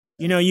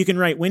You know, you can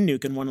write Wind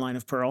Nuke in one line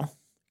of Perl.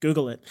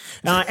 Google it.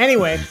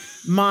 Anyway,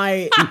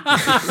 my...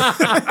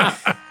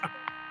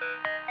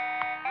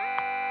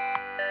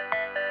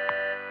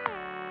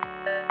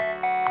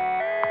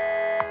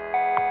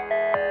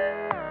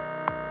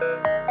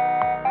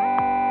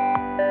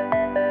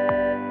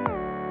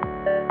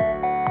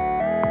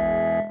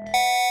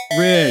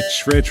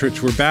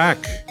 Rich, we're back.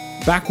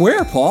 Back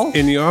where, Paul?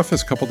 In the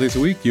office a couple days a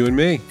week, you and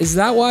me. Is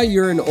that why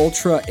you're in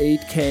Ultra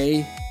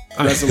 8K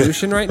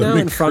resolution right now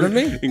in front of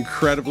me?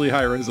 Incredibly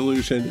high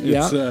resolution.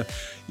 Yeah.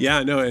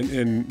 It's,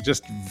 and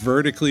just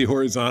vertically,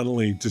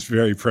 horizontally, just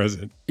very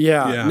present.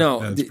 Yeah.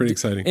 It's pretty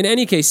exciting. In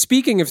any case,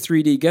 speaking of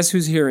 3D, guess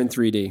who's here in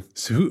 3D?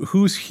 So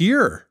who's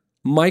here?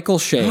 Michael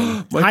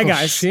Shane. Hi,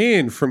 guys.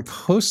 Shane from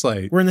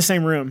Postlight. We're in the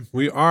same room.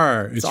 We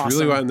are. It's awesome.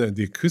 really wild.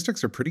 The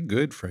acoustics are pretty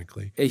good,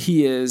 frankly.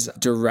 He is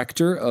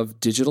Director of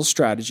Digital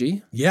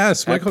Strategy.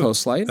 Yes, at Michael.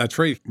 Postlight. That's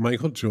right.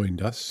 Michael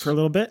joined us For a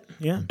little bit,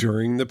 yeah.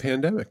 during the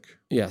pandemic.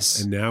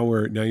 Yes. And now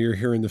you're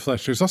here in the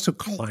flesh. There's also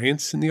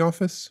clients in the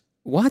office.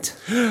 What?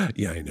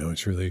 Yeah, I know.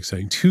 It's really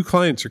exciting. 2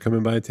 clients are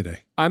coming by today.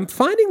 I'm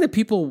finding that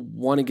people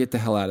want to get the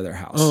hell out of their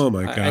house. Oh,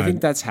 my God. I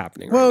think that's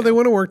happening Well, right they now.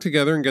 want to work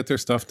together and get their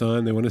stuff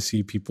done. They want to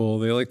see people.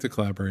 They like to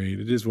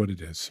collaborate. It is what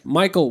it is.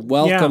 Michael,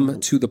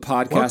 welcome to the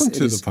podcast. Welcome It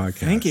to is the podcast.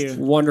 Thank you.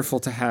 Wonderful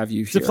to have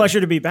you here. It's a pleasure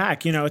to be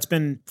back. You know, it's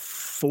been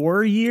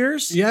 4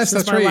 years Yes,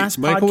 since that's my right. last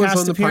Michael was podcast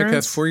on the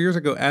appearance. podcast 4 years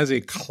ago as a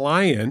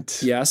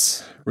client.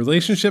 Yes.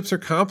 Relationships are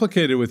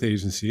complicated with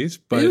agencies,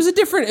 but It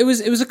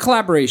was a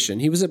collaboration.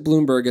 He was at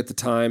Bloomberg at the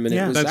time, and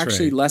Yeah. it was That's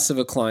actually right. less of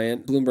a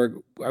client. Bloomberg,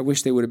 I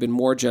wish they would have been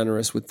more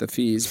generous with the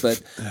fees,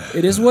 but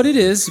it is what it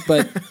is.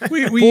 But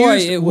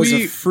it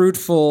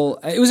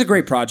was a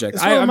great project.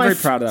 I'm very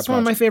proud of that It's one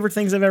of my project. favorite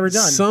things I've ever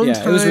done. sometimes,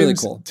 Yeah, it was really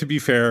cool. To be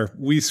fair,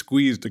 we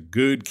squeezed a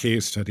good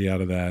case study out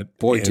of that.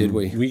 Boy, and did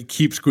we. We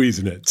keep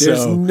squeezing it. There's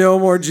so, no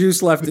more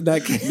juice left in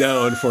that case.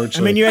 no, I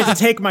unfortunately. mean, you had to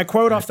take my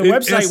quote off the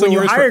It's website the when you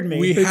worst hired part. me.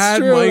 We It's had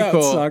true, that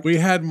Michael. sucked. We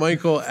had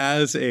Michael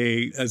as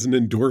an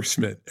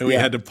endorsement, and we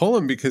Yeah. had to pull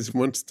him because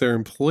once they're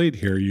employed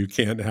here, you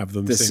can't have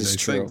them This say is nice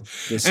true. things.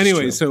 This is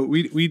Anyway, true. so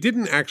we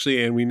didn't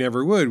actually, and we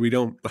never would. We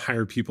don't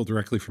hire people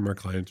directly from our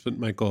clients, but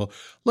Michael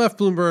left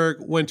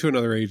Bloomberg, went to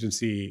another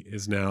agency,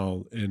 is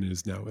now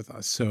with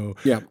us. So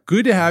Yeah.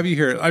 good to have you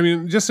here. I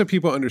mean, just so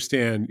people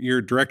understand,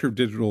 you're Director of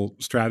Digital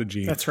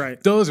Strategy. That's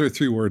right. Those are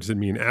 3 words that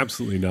mean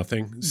absolutely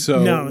nothing.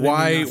 So No,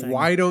 they mean nothing.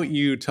 why don't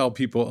you tell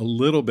people a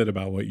little bit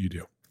about what you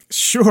do?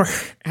 Sure,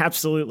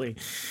 absolutely.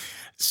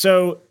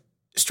 So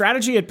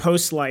strategy at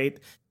Postlight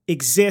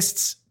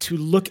exists to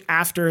look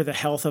after the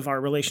health of our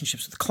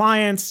relationships with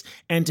clients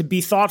and to be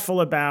thoughtful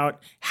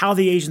about how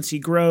the agency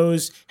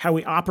grows, how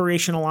we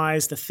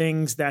operationalize the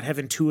things that have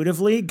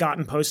intuitively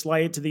gotten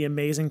Postlight to the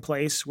amazing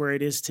place where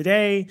it is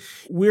today.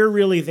 We're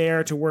really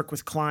there to work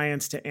with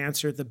clients to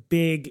answer the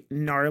big,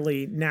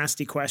 gnarly,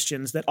 nasty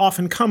questions that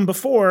often come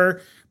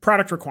before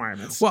product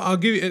requirements. Well, I'll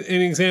give you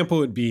an example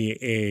would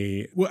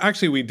be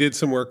actually, we did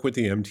some work with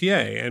the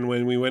MTA. And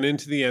when we went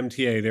into the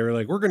MTA, they were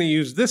like, we're going to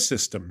use this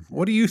system.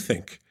 What do you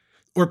think?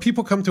 Or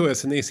people come to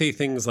us and they say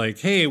things like,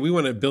 hey, we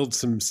want to build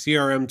some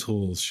CRM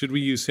tools. Should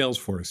we use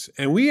Salesforce?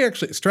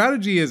 And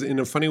strategy is, in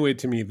a funny way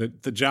to me,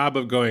 the job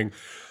of going,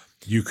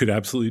 you could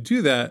absolutely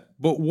do that,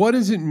 but what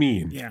does it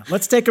mean? Yeah,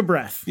 let's take a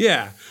breath.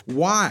 Yeah.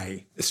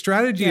 Why?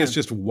 Strategy is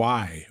just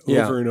why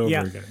over and over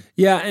again.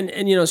 Yeah,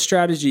 and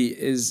strategy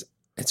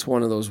it's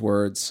one of those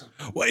words.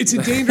 Well, it's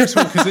a dangerous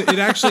one because it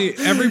actually,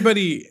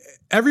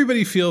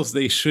 everybody feels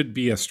they should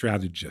be a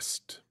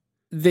strategist.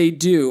 They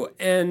do.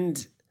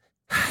 And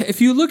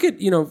if you look at,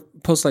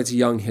 Postlight's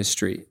young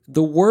history,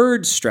 the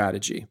word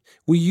strategy,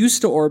 we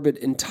used to orbit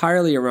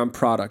entirely around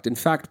product. In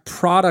fact,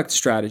 product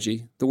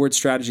strategy, the word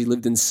strategy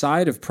lived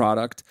inside of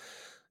product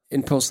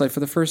in Postlight for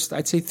the first,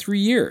 I'd say, 3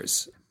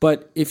 years.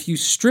 But if you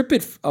strip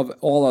it of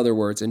all other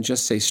words and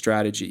just say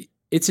strategy,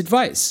 it's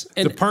advice.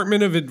 And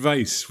Department of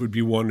Advice would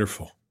be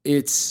wonderful.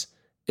 it's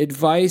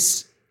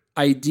advice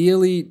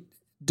ideally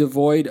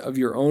devoid of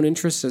your own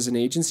interests as an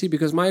agency,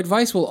 because my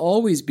advice will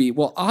always be,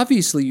 well,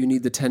 obviously you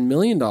need the $10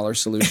 million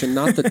solution,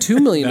 not the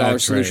 $2 million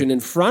That's solution right. in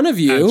front of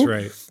you. That's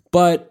right.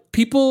 But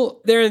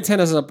people, their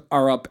antennas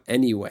are up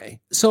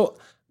anyway. So,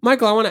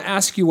 Michael, I want to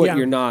ask you what Yeah.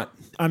 you're not.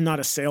 I'm not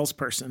a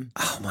salesperson.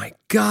 Oh my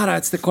God,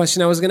 that's the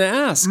question I was going to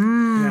ask.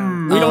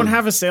 Yeah. We don't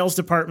have a sales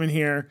department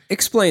here.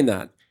 Explain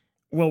that.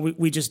 Well,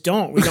 we just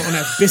don't. We don't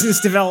have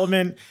business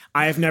development.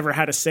 I have never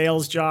had a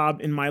sales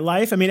job in my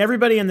life. I mean,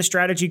 everybody in the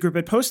strategy group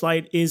at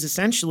Postlight is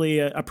essentially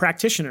a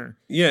practitioner.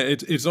 Yeah,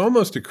 it's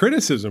almost a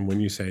criticism when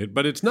you say it,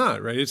 but it's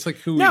not, right? It's like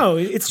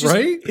It's just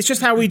right? it's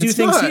just how we do It's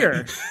things not.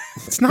 here.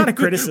 It's not a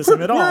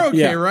criticism at all. We're okay,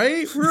 Yeah.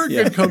 right? We're a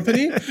good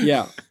company.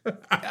 Yeah.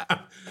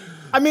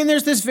 I mean,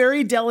 there's this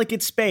very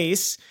delicate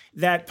space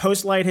that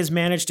Postlight has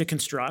managed to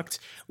construct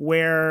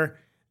where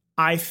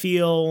I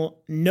feel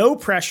no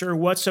pressure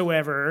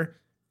whatsoever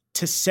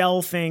to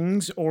sell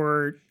things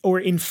or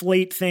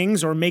inflate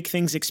things or make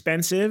things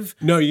expensive.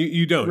 No,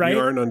 you don't. Right? You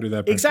aren't under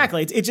that pressure.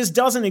 Exactly. It just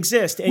doesn't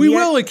exist. And We yet-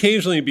 will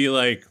occasionally be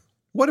like,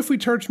 what if we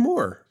charge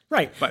more?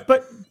 Right. But-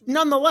 But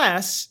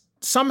nonetheless,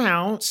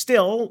 somehow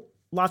still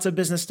lots of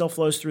business still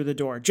flows through the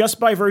door just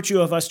by virtue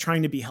of us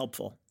trying to be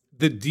helpful.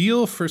 The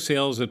deal for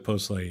sales at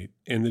Postlight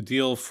and the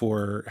deal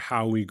for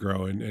how we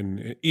grow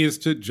and is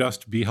to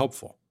just be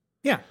helpful.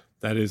 Yeah.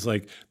 That is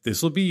like,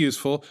 this will be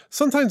useful.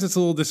 Sometimes it's a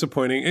little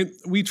disappointing. And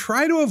we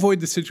try to avoid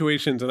the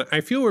situations, and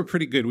I feel we're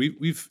pretty good.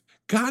 We've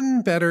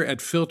gotten better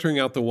at filtering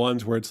out the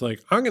ones where it's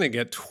like, I'm going to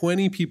get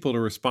 20 people to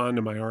respond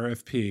to my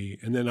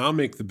RFP, and then I'll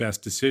make the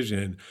best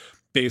decision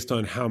based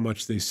on how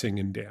much they sing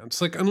and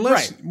dance. Like,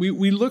 unless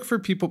we look for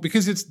people,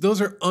 because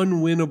those are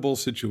unwinnable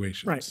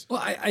situations. Right.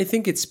 Well, I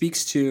think it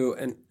speaks to,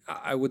 and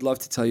I would love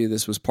to tell you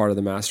this was part of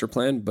the master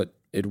plan, but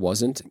it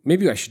wasn't.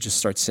 Maybe I should just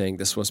start saying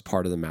this was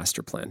part of the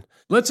master plan.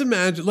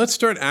 Let's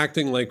start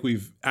acting like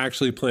we've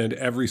actually planned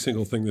every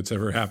single thing that's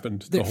ever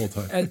happened the whole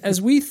time.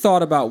 As we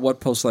thought about what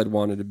Postlight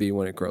wanted to be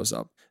when it grows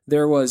up,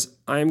 there was,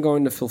 I'm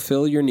going to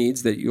fulfill your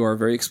needs that you are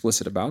very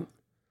explicit about.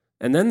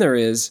 And then there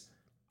is,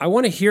 I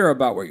want to hear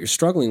about what you're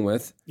struggling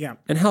with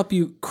and help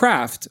you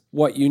craft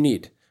what you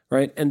need,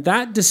 right? And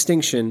that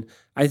distinction,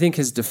 I think,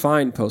 has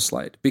defined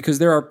Postlight, because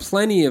there are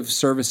plenty of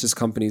services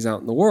companies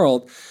out in the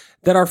world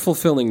that are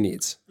fulfilling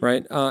needs,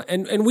 right?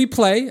 And we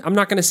play. I'm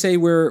not going to say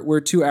we're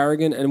too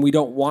arrogant and we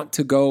don't want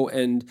to go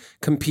and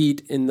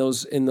compete in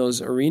those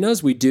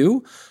arenas. We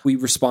do. We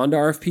respond to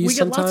RFPs. We get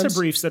sometimes. lots of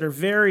briefs that are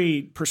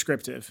very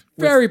prescriptive.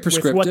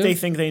 With what they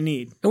think they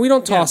need. And we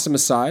don't toss them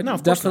aside. No,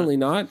 of course definitely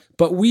not.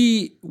 But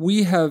we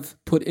have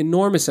put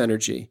enormous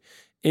energy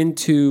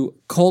into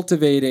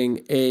cultivating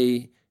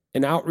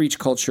an outreach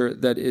culture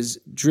that is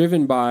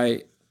driven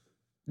by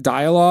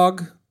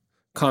dialogue,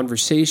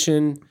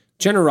 conversation,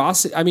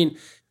 generosity. I mean,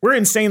 we're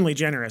insanely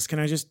generous. Can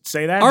I just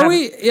say that? Are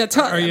we? Yeah.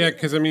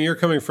 Because I mean, you're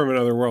coming from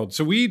another world.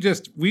 So we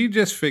just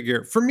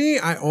figure. For me,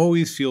 I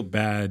always feel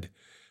bad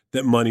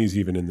that money's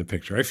even in the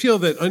picture. I feel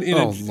that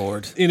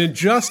in a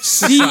just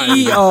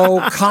society, CEO,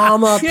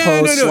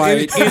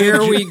 Postlight. Here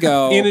we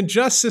go. In a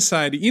just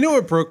society, you know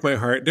what broke my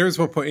heart? There was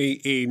one point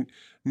a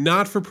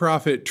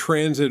not-for-profit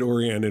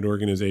transit-oriented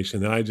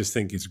organization that I just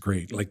think is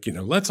great, like,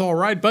 let's all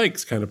ride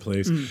bikes kind of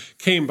place,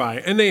 came by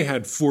and they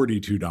had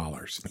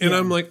 $42. And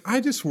I'm like, I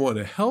just want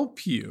to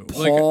help you.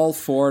 Paul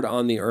Ford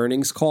on the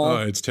earnings call.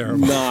 Oh, it's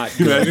terrible. Not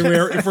Imagine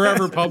if we're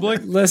ever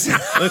public.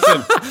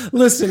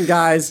 Listen,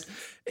 guys.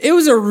 It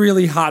was a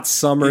really hot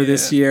summer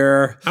this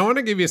year. I want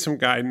to give you some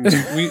guidance.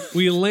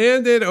 We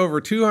landed over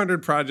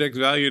 200 projects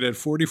valued at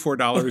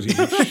 $44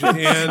 each.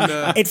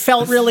 And it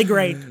felt really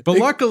great. But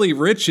luckily,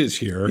 Rich is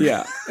here.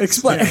 Yeah.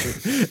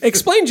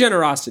 Explain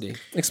generosity.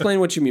 Explain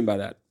what you mean by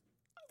that.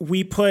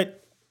 We put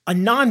a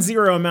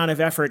non-zero amount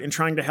of effort in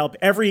trying to help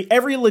every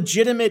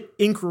legitimate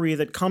inquiry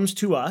that comes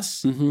to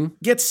us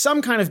get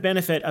some kind of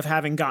benefit of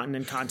having gotten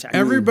in contact.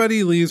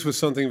 Everybody leaves with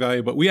something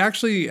valuable. We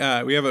actually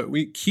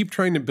we keep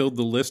trying to build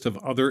the list of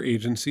other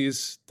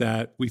agencies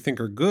that we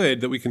think are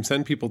good that we can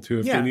send people to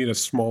if they need a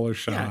smaller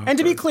shop. Yeah. And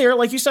to be clear,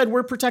 like you said,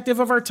 we're protective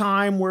of our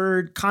time.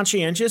 We're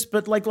conscientious,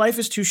 but like life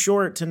is too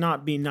short to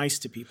not be nice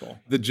to people.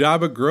 The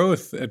job of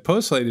growth at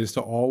Postlight is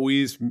to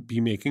always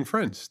be making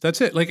friends. That's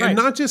it. And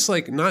not just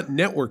not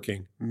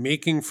networking.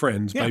 Making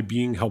friends by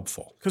being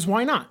helpful. Because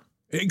why not?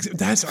 But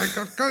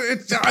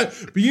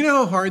you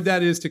know how hard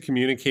that is to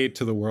communicate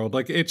to the world.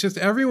 Like, it's just,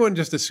 everyone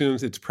just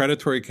assumes it's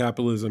predatory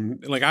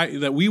capitalism.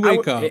 That we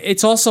wake up.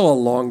 It's also a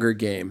longer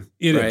game.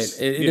 It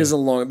is a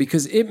long,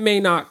 because it may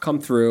not come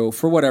through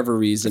for whatever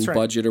reason,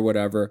 budget or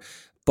whatever.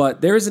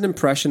 But there is an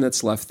impression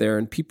that's left there,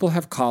 and people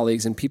have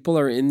colleagues, and people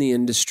are in the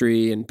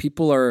industry, and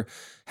people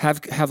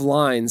have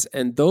lines,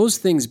 and those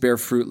things bear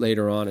fruit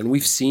later on, and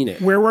we've seen it.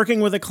 We're working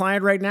with a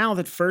client right now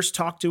that first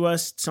talked to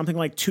us something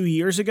like 2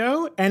 years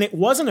ago, and it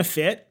wasn't a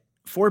fit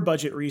for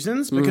budget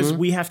reasons because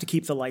we have to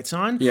keep the lights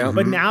on. Yeah.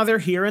 But now they're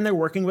here and they're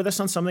working with us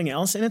on something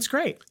else, and it's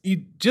great.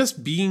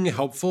 Just being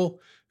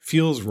helpful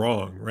feels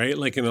wrong, right?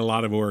 Like in a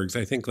lot of orgs,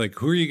 I think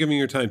who are you giving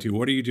your time to?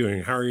 What are you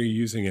doing? How are you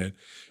using it?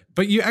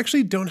 But you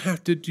actually don't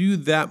have to do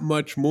that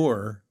much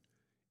more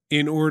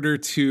in order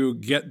to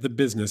get the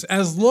business.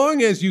 As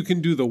long as you can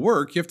do the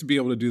work, you have to be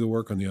able to do the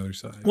work on the other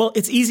side. Well,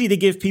 it's easy to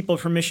give people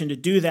permission to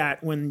do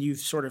that when you've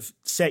sort of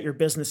set your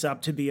business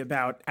up to be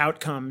about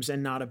outcomes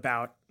and not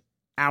about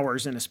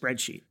hours in a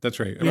spreadsheet. That's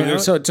right.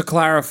 So to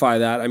clarify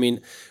that,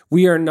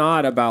 we are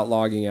not about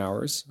logging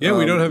hours. Yeah,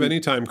 we don't have any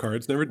time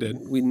cards. Never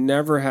did. We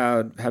never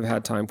have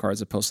had time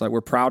cards at Postlight.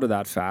 We're proud of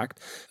that fact.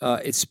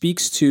 It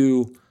speaks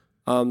to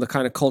the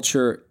kind of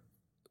culture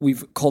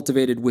we've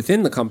cultivated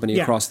within the company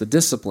across the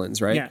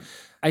disciplines, right? Yeah.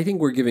 I think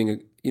we're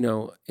giving,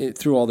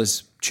 through all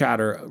this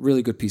chatter, a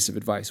really good piece of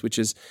advice, which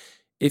is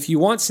if you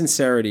want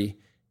sincerity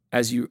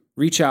as you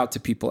reach out to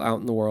people out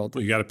in the world.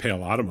 Well, you got to pay a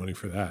lot of money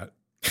for that.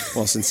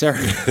 Well,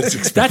 sincerity,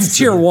 that's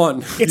tier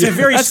one. It's a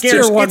very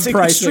scarce, it's an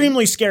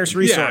extremely scarce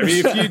resource.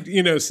 Yeah,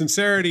 if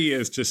sincerity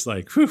is just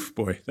whew,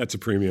 boy, that's a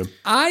premium.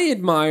 I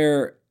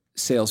admire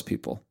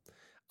salespeople.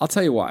 I'll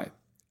tell you why.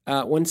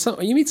 When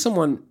you meet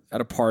someone at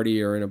a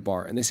party or in a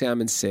bar and they say,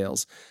 I'm in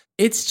sales,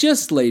 it's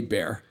just laid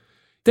bare.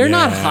 They're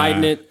not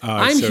hiding it.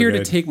 I'm so here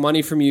to take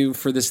money from you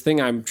for this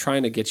thing I'm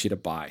trying to get you to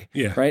buy.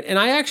 Yeah. Right. And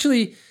I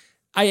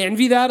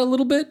envy that a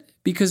little bit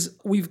because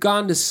we've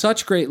gone to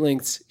such great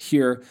lengths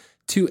here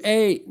to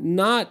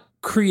not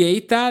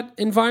create that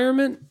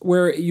environment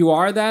where you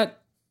are that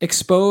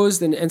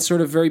exposed and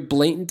sort of very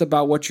blatant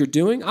about what you're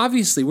doing.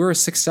 Obviously, we're a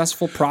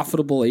successful,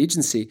 profitable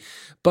agency,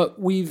 but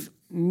we've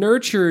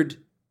nurtured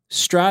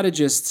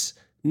strategists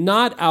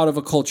not out of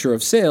a culture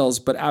of sales,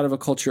 but out of a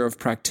culture of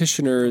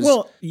practitioners.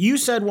 Well, you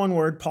said one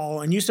word,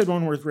 Paul, and you said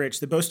one word, Rich.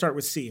 They both start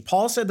with C.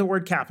 Paul said the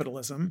word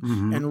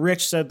capitalism, and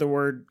Rich said the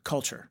word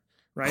culture.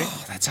 Right?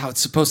 Oh, that's how it's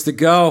supposed to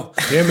go.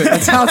 Damn it.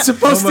 That's how it's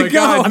supposed to go.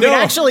 God, I mean,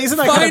 actually, isn't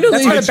that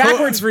that's kind of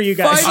backwards for you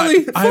guys?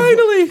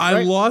 Finally.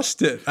 I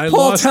lost it.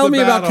 Paul, tell me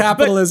about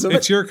capitalism.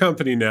 It's your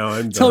company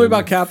now. Tell me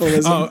about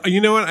capitalism. Oh,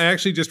 you know what? I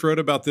actually just wrote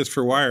about this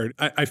for Wired.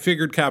 I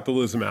figured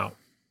capitalism out.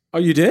 Oh,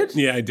 you did?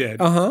 Yeah, I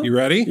did. Uh-huh. You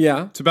ready?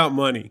 Yeah. It's about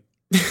money.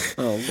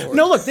 Oh, Lord.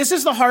 No, look, this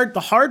is the hard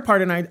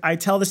part, and I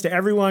tell this to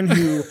everyone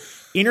who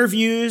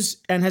interviews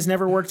and has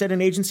never worked at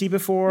an agency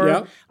before.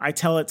 Yep. I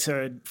tell it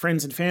to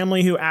friends and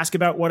family who ask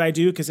about what I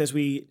do, because as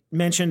we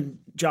mentioned,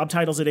 job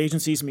titles at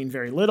agencies mean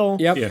very little.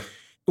 Yep. Yeah.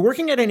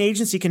 Working at an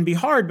agency can be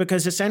hard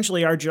because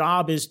essentially our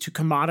job is to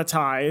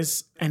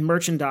commoditize and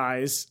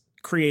merchandise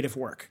creative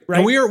work, right?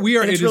 And we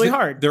are. And it's really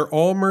hard. They're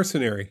all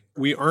mercenary.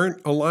 We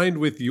aren't aligned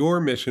with your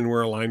mission.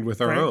 We're aligned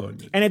with our own.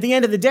 And at the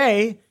end of the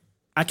day,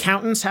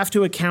 accountants have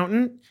to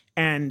accountant,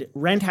 and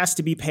rent has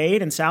to be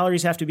paid, and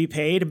salaries have to be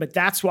paid. But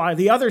that's why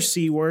the other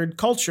C word,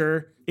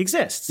 culture,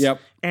 exists. Yep.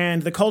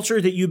 And the culture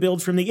that you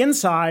build from the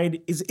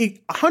inside is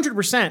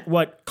 100%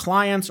 what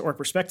clients or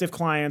prospective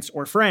clients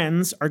or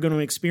friends are going to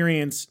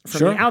experience from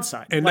the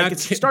outside. And like that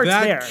starts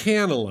there.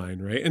 can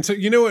align, right? And so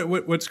you know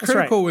what's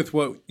critical with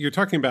what you're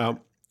talking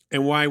about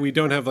and why we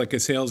don't have like a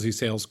salesy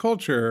sales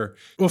culture.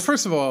 Well,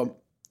 first of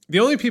all, the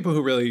only people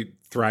who really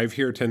thrive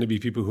here tend to be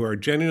people who are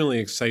genuinely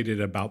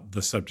excited about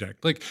the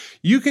subject. Like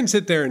you can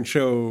sit there and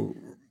show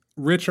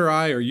Rich or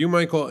I or you,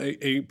 Michael,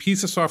 a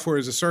piece of software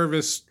as a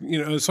service,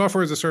 a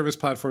software as a service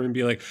platform and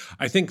be like,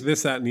 I think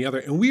this, that, and the other.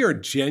 And we are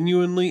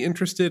genuinely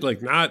interested,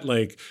 like not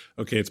like,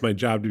 okay, it's my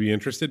job to be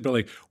interested, but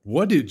like,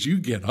 what did you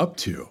get up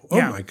to?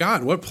 Oh my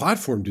God, what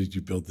platform did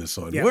you build this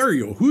on? Where are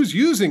you? Who's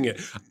using it?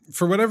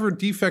 For whatever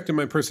defect in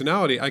my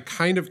personality, I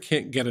kind of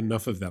can't get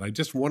enough of that. I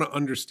just want to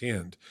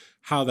understand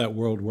how that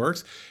world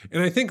works.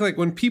 And I think like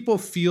when people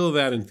feel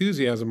that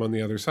enthusiasm on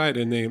the other side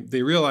and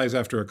they realize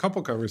after a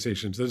couple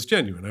conversations that it's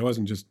genuine, I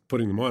wasn't just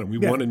putting them on, we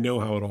want to know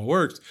how it all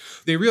works,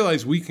 they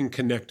realize we can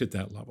connect at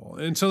that level.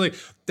 And so like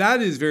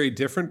that is very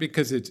different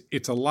because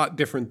it's a lot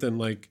different than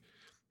like,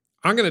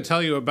 I'm going to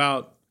tell you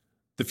about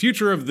the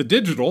future of the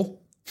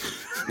digital,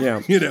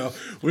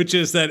 which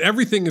is that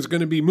everything is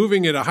going to be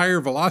moving at a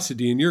higher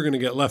velocity and you're going to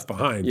get left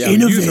behind. Yeah.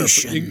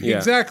 Innovation.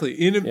 Exactly.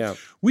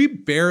 We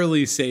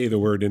barely say the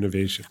word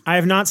innovation. I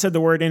have not said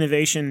the word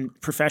innovation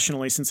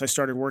professionally since I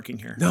started working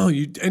here. No,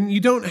 you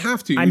don't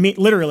have to. I mean,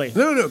 literally.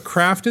 No.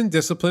 Craft and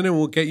discipline, and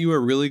we'll get you a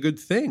really good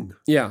thing.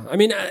 Yeah, I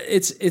mean,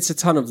 it's a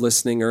ton of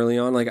listening early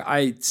on. Like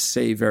I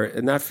say,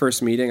 in that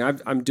first meeting,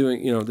 I'm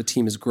doing. The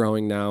team is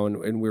growing now,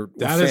 and we're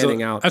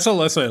fanning out. That's a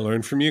lesson I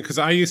learned from you because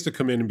I used to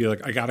come in and be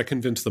like, I got to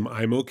convince them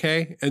I'm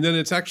okay, and then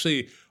it's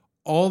actually.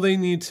 All they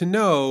need to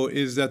know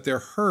is that they're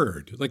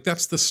heard. Like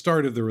that's the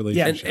start of the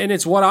relationship. And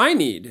it's what I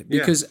need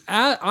because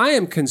I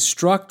am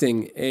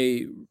constructing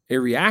a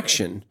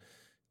reaction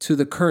to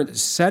the current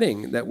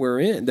setting that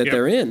we're in, that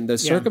they're in, the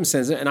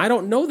circumstances. And I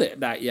don't know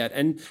that yet.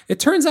 And it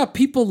turns out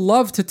people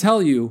love to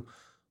tell you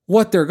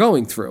what they're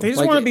going through. They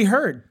just want to be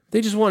heard. They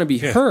just want to be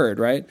heard,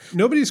 right?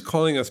 Nobody's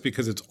calling us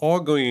because it's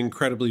all going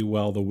incredibly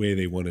well the way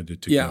they wanted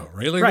it to go,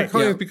 right? Like they're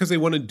calling us because they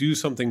want to do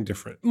something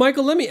different.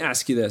 Michael, let me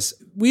ask you this.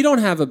 We don't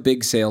have a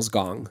big sales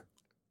gong.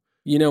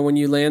 When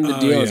you land the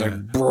deal, it's like,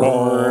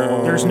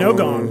 brrr. There's no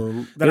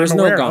gong. There's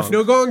no gong.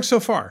 No gong so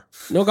far.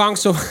 No gong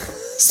so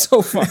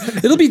far.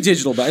 It'll be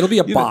digital, but it'll be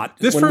a bot.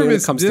 This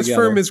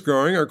firm is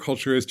growing. Our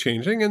culture is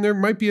changing, and there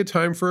might be a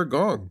time for a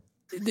gong.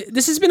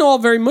 This has been all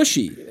very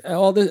mushy.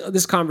 All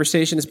this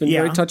conversation has been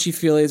very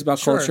touchy-feely. It's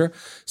about culture.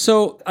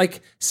 So,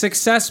 like,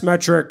 success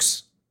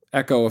metrics,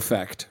 echo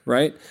effect,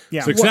 right?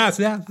 Yeah.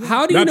 Success,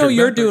 How do you know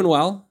you're doing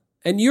well?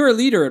 And you're a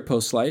leader at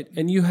Postlight,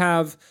 and you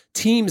have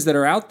teams that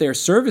are out there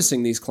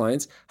servicing these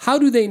clients. How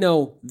do they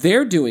know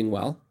they're doing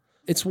well?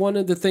 It's one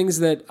of the things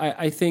that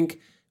I think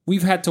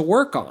we've had to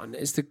work on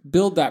is to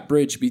build that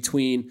bridge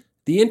between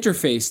the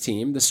interface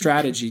team, the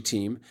strategy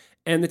team,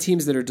 and the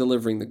teams that are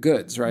delivering the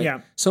goods, right?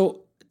 Yeah.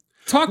 So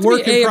talk to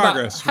work me in about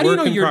progress. how do you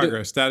know you're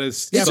progress. That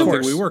is Yes,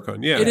 something we work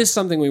on. Yeah, it is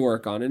something we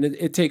work on, and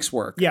it takes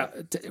work. Yeah.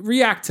 To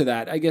react to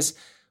that, I guess.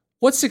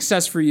 What's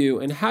success for you,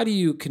 and how do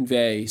you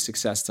convey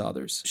success to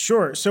others?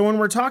 Sure. So when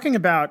we're talking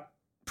about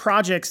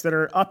projects that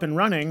are up and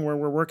running where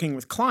we're working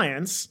with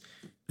clients,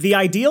 the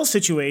ideal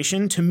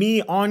situation, to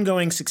me,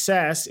 ongoing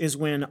success is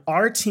when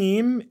our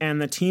team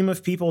and the team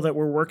of people that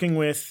we're working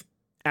with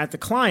at the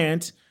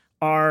client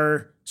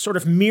are sort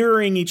of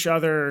mirroring each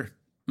other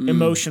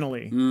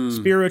emotionally,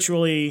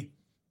 spiritually,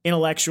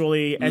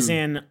 intellectually, as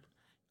in,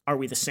 are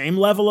we the same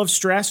level of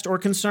stressed or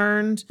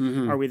concerned?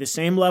 Are we the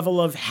same level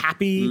of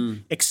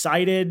happy,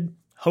 excited,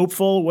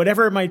 hopeful,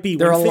 whatever it might be.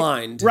 They're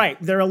aligned. Right.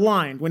 They're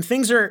aligned. When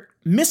things are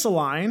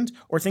misaligned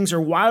or things are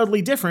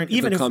wildly different,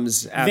 It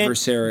becomes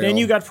adversarial. Then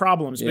you got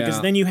problems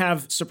because then you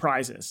have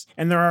surprises.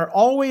 And there are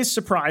always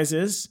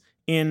surprises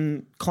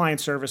in client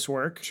service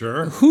work.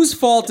 Sure. Whose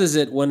fault is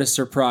it when a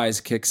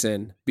surprise kicks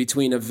in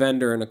between a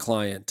vendor and a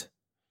client?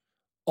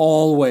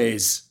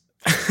 Always.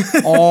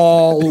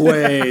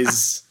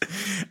 Always.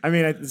 I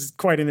mean, it's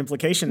quite an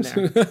implication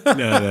there.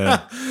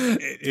 No.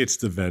 It's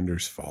the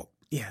vendor's fault.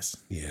 Yes.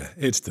 Yeah,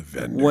 it's the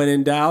vendor. When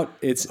in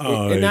doubt,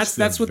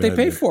 that's what they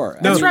pay for.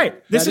 That's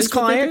right. This is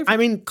client. I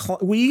mean,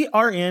 we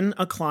are in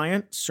a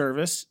client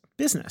service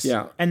business.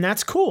 Yeah. And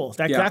that's cool.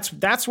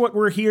 That's what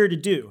we're here to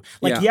do.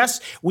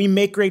 Yes, we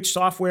make great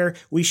software,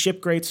 we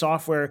ship great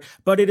software,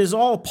 but it is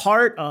all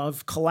part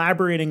of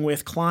collaborating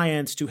with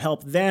clients to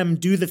help them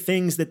do the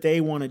things that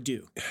they want to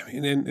do. I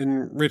mean,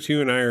 and Rich,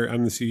 you and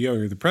I'm the CEO,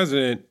 you're the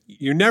president.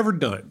 You're never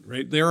done,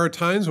 right? There are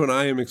times when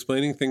I am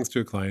explaining things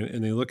to a client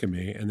and they look at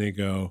me and they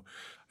go,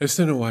 I just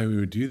don't know why we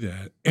would do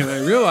that. And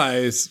I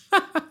realize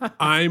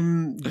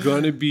I'm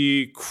going to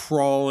be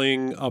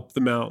crawling up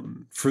the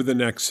mountain for the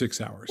next 6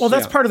 hours. Well,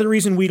 that's part of the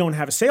reason we don't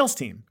have a sales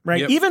team,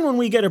 right? Yep. Even when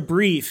we get a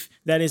brief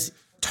that is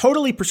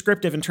totally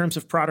prescriptive in terms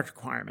of product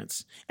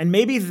requirements, and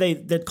maybe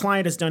the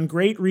client has done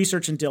great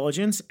research and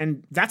diligence,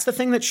 and that's the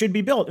thing that should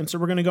be built. And so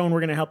we're going to go and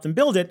we're going to help them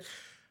build it.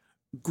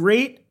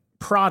 Great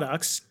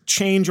products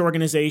change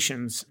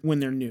organizations when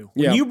they're new.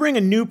 When you bring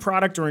a new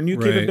product or a new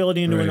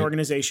capability into an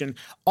organization,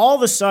 all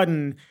of a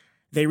sudden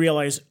they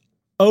realize,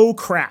 oh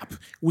crap,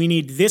 we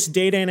need this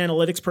data and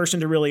analytics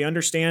person to really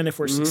understand if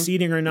we're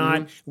succeeding or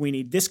not. We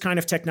need this kind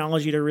of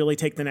technology to really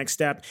take the next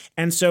step.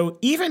 And so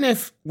even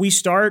if we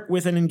start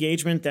with an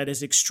engagement that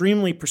is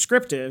extremely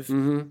prescriptive,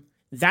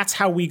 that's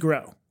how we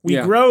grow. We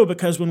grow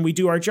because when we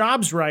do our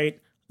jobs right,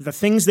 the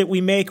things that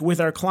we make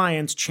with our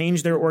clients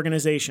change their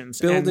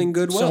organizations. Building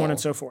goodwill. So on and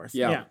so forth.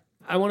 Yeah.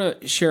 I want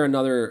to share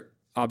another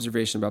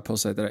observation about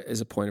Postlight that is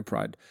a point of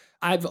pride.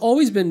 I've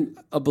always been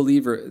a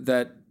believer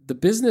that the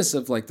business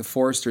of like the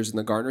Forresters and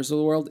the Gartners of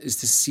the world is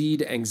to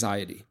seed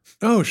anxiety.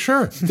 Oh,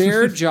 sure.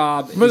 Their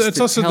job is but it's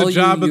to also tell the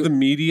job you of the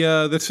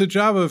media. That's the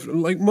job of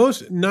like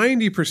most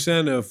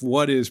 90% of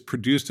what is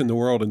produced in the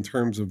world in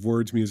terms of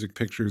words, music,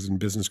 pictures, and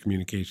business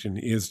communication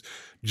is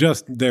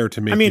just there to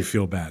make you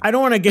feel bad. I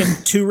don't want to get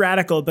too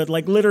radical, but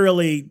like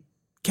literally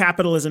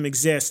capitalism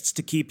exists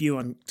to keep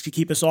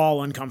us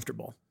all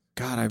uncomfortable.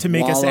 God, I to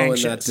make us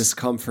anxious. In that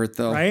discomfort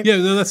though. Right? Yeah,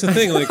 no, that's the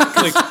thing. Like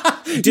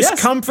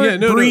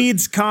discomfort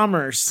breeds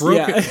commerce.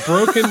 Broken.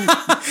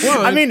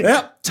 Well, I mean,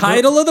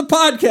 title of the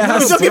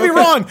podcast. Don't get me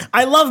wrong.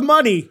 I love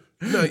money.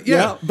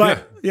 No,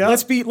 but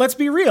let's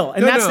be real,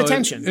 and that's the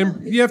tension.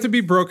 And you have to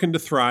be broken to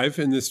thrive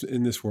in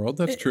this world.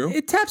 That's true.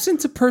 It taps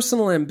into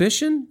personal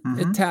ambition.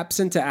 It taps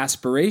into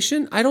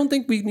aspiration. I don't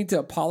think we need to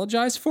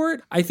apologize for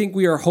it. I think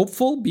we are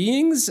hopeful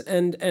beings,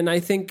 and I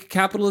think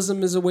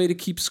capitalism is a way to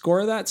keep score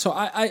of that. So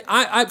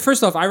I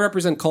first off, I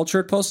represent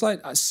culture at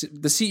Postlight.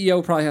 The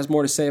CEO probably has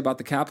more to say about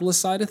the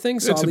capitalist side of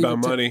things. So it's about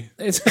money.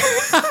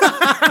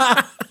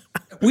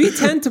 We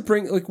tend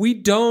to we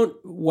don't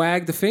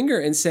wag the finger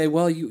and say,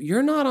 well,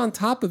 you're not on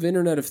top of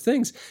Internet of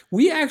Things.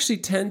 We actually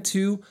tend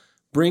to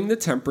bring the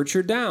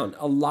temperature down.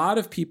 A lot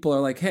of people are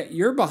like, hey,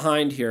 you're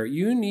behind here.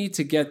 You need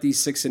to get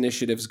these 6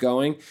 initiatives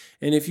going.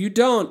 And if you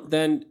don't,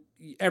 then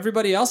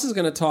everybody else is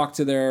going to talk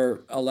to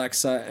their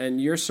Alexa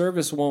and your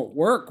service won't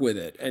work with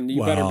it. And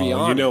you better be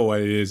on You know what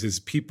it is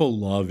people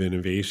love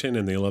innovation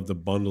and they love to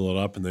bundle it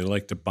up and they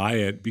like to buy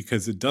it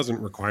because it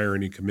doesn't require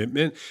any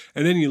commitment.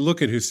 And then you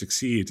look at who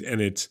succeeds and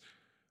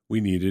we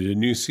needed a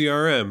new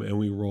CRM and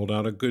we rolled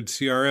out a good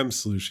CRM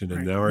solution.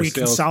 And now our sales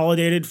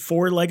consolidated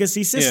 4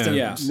 legacy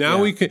systems.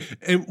 We can,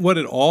 and what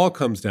it all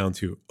comes down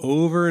to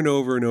over and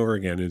over and over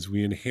again is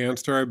we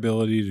enhanced our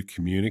ability to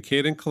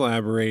communicate and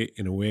collaborate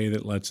in a way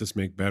that lets us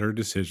make better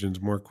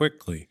decisions more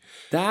quickly.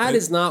 That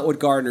is not what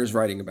Gartner's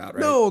writing about,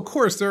 right? No, of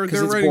course. They're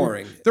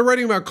boring. They're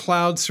writing about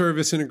cloud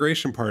service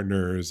integration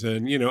partners.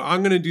 And,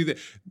 I'm going to do that.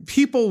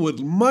 People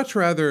would much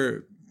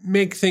rather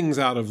make things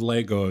out of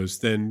Legos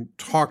than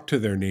talk to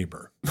their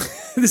neighbor.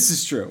 This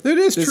is true. It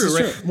is true,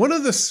 right? True. One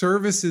of the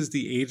services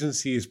the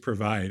agencies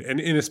provide, and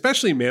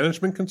especially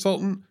management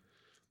consultant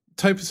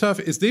type of stuff,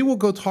 is they will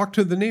go talk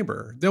to the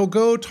neighbor. They'll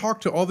go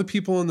talk to all the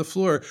people on the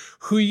floor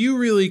who you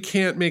really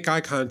can't make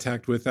eye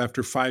contact with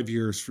after 5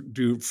 years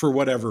for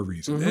whatever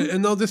reason.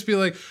 And they'll just be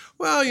like,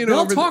 well,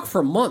 they'll talk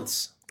for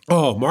months.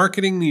 Oh,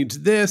 marketing needs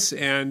this,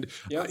 and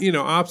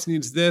ops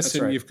needs this,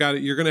 and right. you've got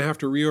it. You're going to have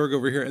to reorg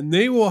over here, and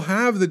they will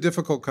have the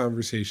difficult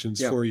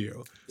conversations for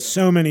you.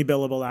 So many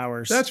billable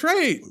hours. That's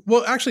right.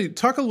 Well, actually,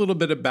 talk a little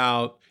bit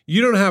about.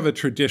 You don't have a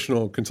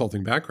traditional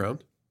consulting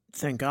background.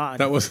 Thank God.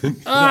 That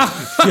wasn't.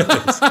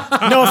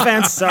 No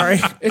offense. Sorry.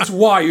 It's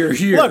why you're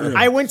here. Look,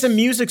 I went to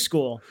music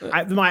school.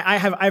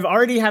 I've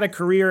already had a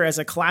career as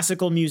a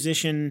classical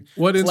musician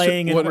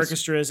playing in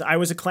orchestras. I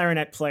was a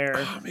clarinet player.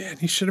 Oh man,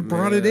 he should have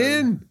brought it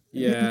in.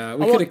 Yeah,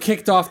 we could have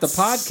kicked off the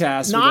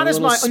podcast.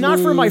 Not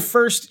for my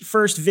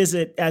first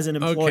visit as an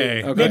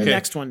employee. Okay. Maybe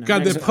next one.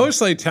 God, the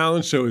Postlight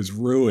talent show is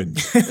ruined.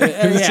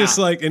 It's just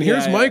like, and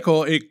here's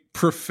Michael, a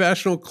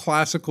professional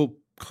classical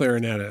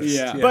clarinetist.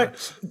 Yeah.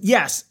 But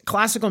yes,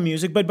 classical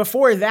music. But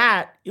before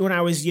that, when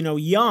I was,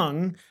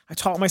 young, I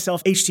taught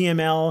myself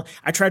HTML.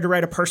 I tried to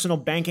write a personal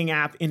banking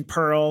app in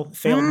Perl,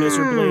 failed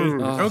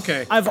miserably.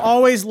 Okay. I've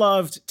always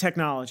loved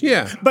technology.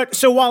 Yeah. But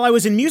so while I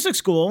was in music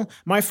school,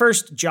 my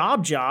first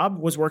job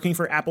was working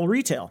for Apple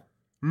Retail.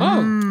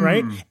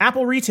 Right?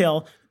 Apple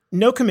Retail,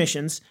 no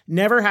commissions,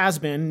 never has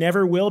been,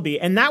 never will be.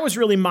 And that was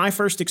really my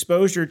first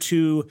exposure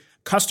to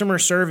customer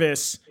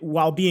service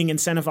while being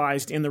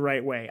incentivized in the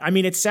right way. I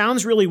mean, it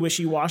sounds really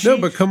wishy-washy. No,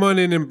 but come on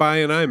in and buy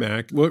an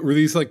iMac. What were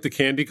these, like the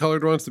candy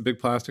colored ones, the big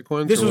plastic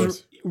ones? This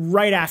was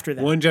right after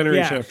that. One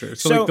generation after.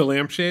 So like the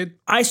lampshade?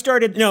 After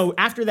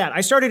that.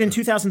 I started in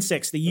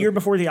 2006, the year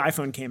before the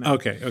iPhone came out.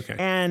 Okay.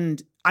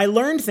 And I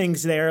learned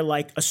things there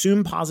like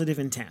assume positive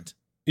intent.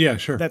 Yeah,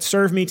 sure. That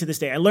served me to this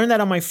day. I learned that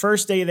on my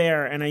first day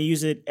there, and I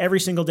use it every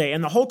single day.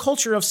 And the whole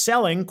culture of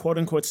selling, quote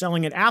unquote,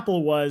 selling at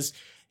Apple was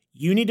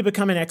you need to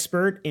become an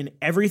expert in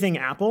everything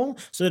Apple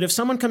so that if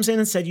someone comes in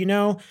and said,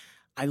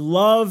 I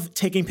love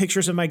taking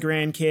pictures of my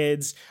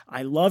grandkids,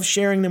 I love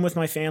sharing them with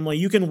my family,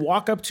 you can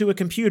walk up to a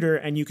computer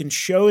and you can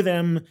show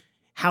them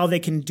how they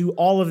can do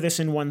all of this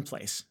in one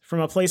place, from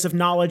a place of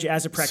knowledge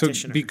as a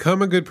practitioner. So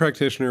become a good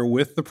practitioner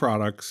with the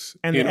products.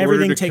 And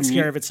everything takes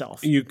care of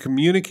itself. You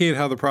communicate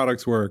how the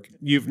products work.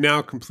 You've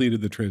now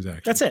completed the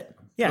transaction. That's it.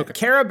 Yeah. Okay.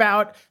 Care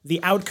about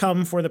the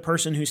outcome for the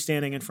person who's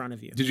standing in front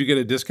of you. Did you get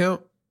a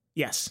discount?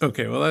 Yes.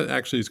 Okay, well, that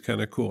actually is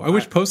kind of cool. I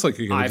wish Postlight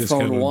could get a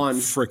discount on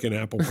frickin'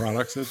 Apple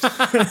products.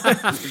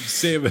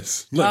 Save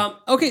us.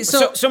 Okay,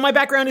 so my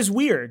background is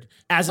weird.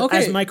 As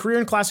my career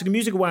in classical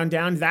music wound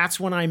down, that's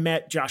when I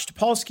met Josh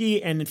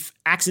Topolsky and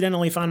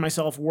accidentally found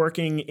myself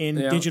working in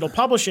digital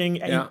publishing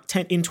in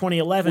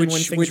 2011 when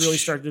things really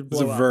started to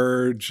blow up. The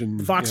Verge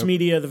and Vox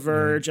Media, The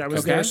Verge. I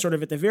was there sort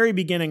of at the very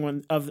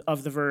beginning of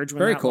The Verge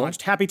when that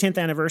launched. Happy 10th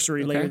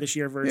anniversary later this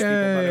year, Verge people,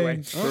 by the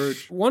way.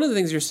 Verge. One of the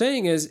things you're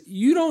saying is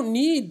you don't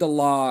need to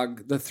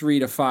log the 3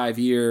 to 5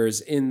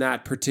 years in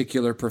that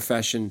particular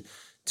profession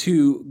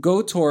to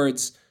go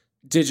towards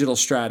digital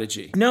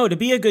strategy. No, to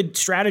be a good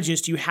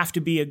strategist, you have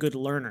to be a good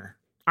learner.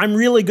 I'm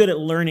really good at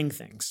learning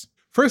things.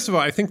 First of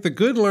all, I think the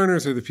good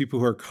learners are the people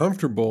who are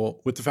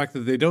comfortable with the fact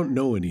that they don't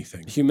know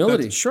anything.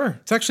 Humility. Sure.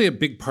 It's actually a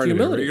big part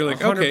Humility, of it. Right?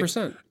 You're like, 100%.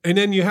 okay. And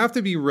then you have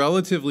to be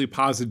relatively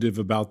positive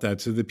about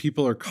that so that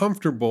people are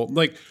comfortable.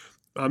 Like,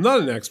 I'm not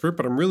an expert,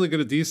 but I'm really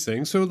good at these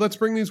things. So let's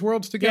bring these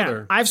worlds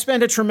together. Yeah, I've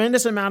spent a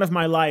tremendous amount of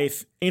my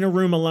life in a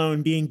room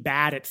alone being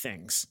bad at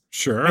things.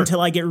 Sure.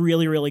 Until I get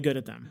really, really good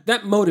at them.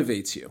 That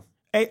motivates you.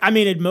 I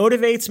mean, it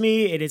motivates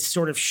me. It has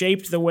sort of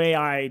shaped the way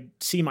I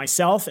see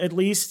myself, at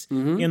least,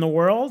 in the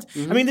world.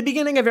 I mean, the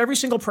beginning of every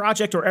single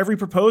project or every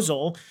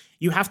proposal,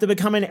 you have to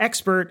become an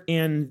expert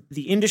in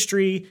the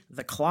industry,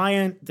 the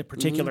client, the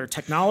particular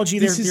technology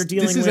they're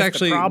dealing with,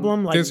 the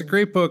problem. There's a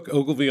great book,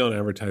 Ogilvy on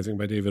Advertising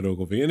by David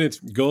Ogilvy, and it's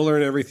go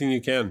learn everything you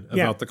can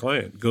about the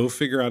client. Go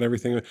figure out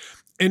everything.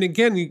 And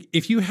again,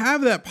 if you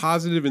have that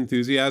positive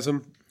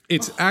enthusiasm,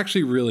 it's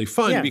actually really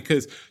fun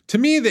because to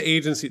me,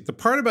 the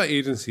part about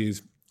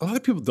agencies, a lot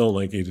of people don't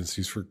like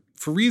agencies for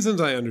reasons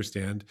I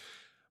understand,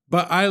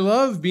 but I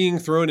love being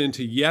thrown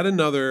into yet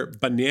another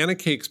banana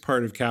cakes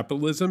part of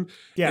capitalism.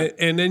 Yeah.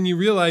 And then you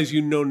realize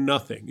you know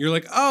nothing. You're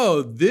like,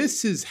 oh,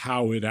 this is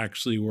how it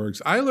actually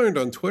works. I learned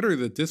on Twitter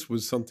that this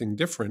was something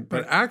different,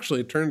 but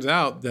actually it turns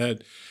out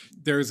that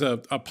there's a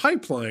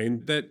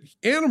pipeline that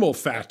animal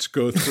fats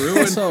go through.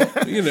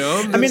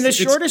 And, I mean, the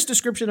shortest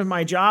description of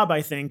my job,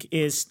 I think,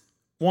 is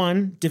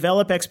 1,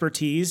 develop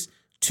expertise.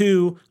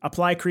 2,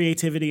 apply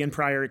creativity and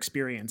prior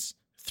experience.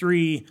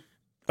 3,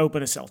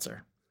 open a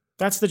seltzer.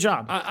 That's the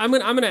job. I'm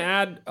gonna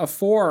add a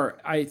 4.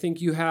 I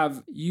think you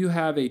have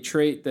a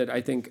trait that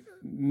I think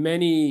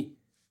many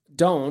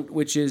don't,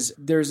 which is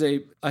there's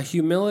a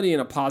humility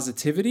and a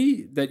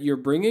positivity that you're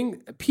bringing.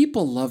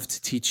 People love to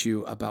teach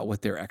you about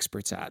what they're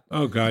experts at.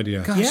 Oh God,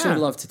 yeah. Gosh, they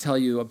love to tell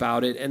you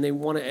about it, and they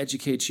want to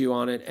educate you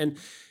on it, and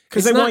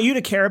because they want you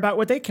to care about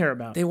what they care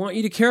about. They want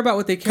you to care about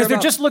what they care about. Because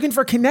they're just looking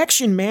for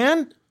connection,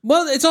 man.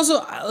 Well, it's also,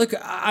 like,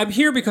 I'm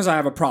here because I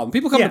have a problem.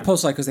 People come to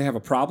Postlight because they have a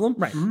problem.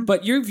 Right.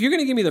 But if you're going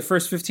to give me the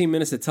first 15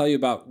 minutes to tell you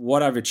about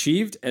what I've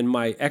achieved and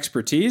my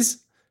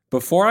expertise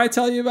before I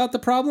tell you about the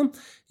problem,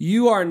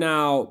 you are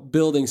now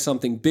building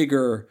something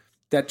bigger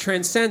that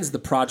transcends the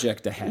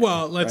project ahead.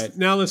 Well,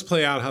 let's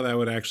play out how that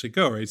would actually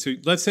go, right? So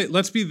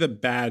let's be the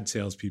bad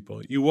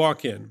salespeople. You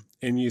walk in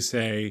and you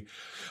say,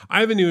 I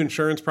have a new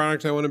insurance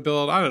product I want to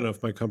build. I don't know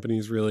if my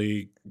company's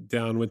really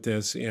down with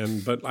this,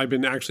 but I've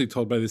been actually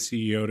told by the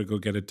CEO to go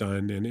get it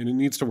done, and it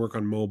needs to work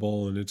on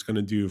mobile, and it's going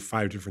to do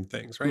 5 different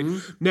things, right?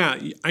 Mm-hmm. Now,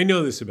 I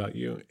know this about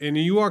you, and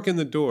you walk in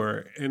the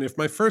door, and if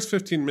my first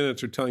 15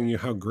 minutes are telling you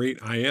how great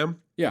I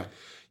am,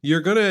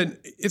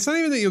 it's not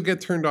even that you'll get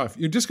turned off.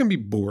 You're just going to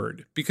be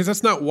bored because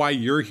that's not why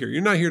you're here.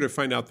 You're not here to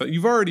find out that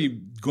you've already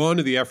gone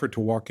to the effort to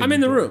walk in. I'm in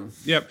the room.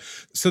 Yep.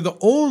 So the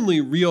only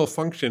real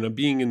function of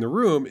being in the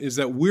room is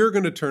that we're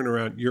going to turn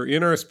around. You're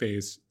in our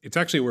space. It's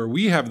actually where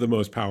we have the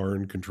most power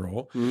and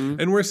control.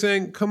 Mm-hmm. And we're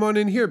saying, come on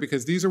in here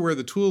because these are where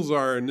the tools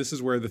are and this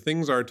is where the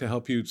things are to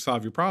help you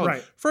solve your problem.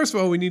 Right. First of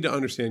all, we need to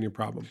understand your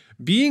problem.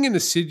 Being an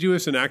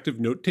assiduous and active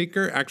note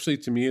taker actually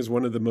to me is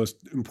one of the most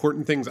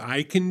important things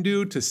I can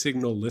do to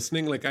signal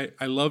listening. Like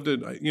I loved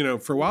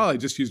it. For a while I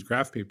just used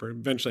graph paper.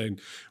 Eventually I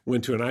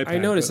went to an iPad. I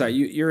noticed that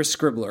you're a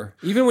scribbler.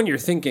 Even when you're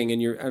thinking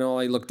and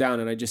I look down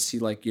and I just see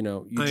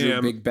you drew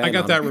a big bang. I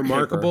got that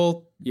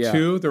Remarkable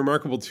 2. The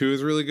Remarkable 2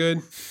 is really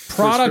good.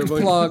 Product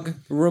plug,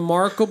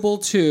 Remarkable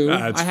 2.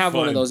 I have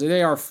one of those.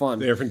 They are fun.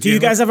 Do you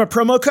guys have a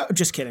promo code?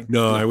 Just kidding.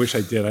 No, I wish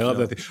I did. I love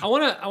that thing. I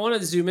want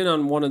to zoom in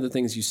on one of the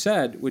things you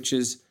said, which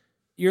is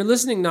you're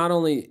listening not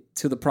only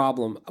to the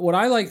problem. What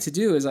I like to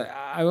do is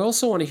I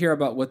also want to hear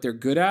about what they're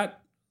good at,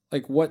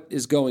 like what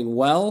is going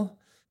well.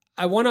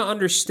 I want to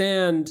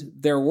understand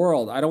their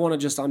world. I don't want to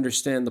just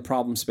understand the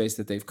problem space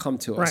that they've come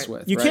to us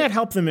with. You can't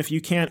help them if you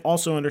can't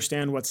also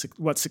understand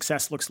what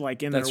success looks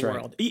like in their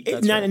world.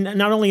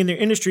 Not only in their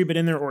industry, but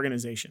in their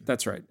organization.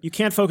 That's right. You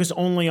can't focus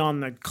only on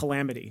the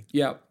calamity.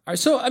 Yeah. All right,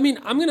 so I'm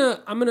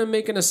gonna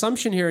make an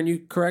assumption here, and you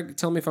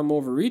tell me if I'm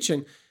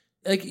overreaching.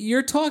 Like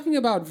you're talking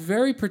about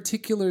very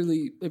particular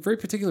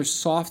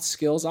soft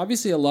skills.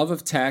 Obviously, a love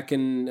of tech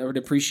and an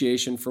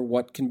appreciation for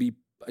what can be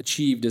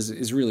achieved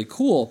is really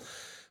cool,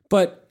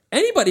 but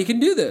anybody can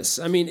do this.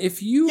 I mean,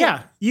 if you...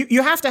 Yeah,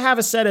 you have to have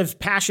a set of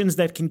passions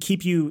that can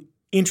keep you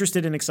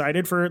interested and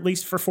excited for at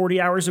least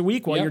 40 hours a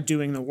week while you're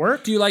doing the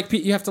work. Do you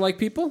you have to like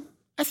people?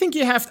 I think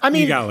you have.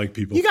 You gotta like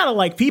people. You gotta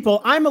like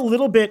people. I'm a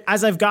little bit,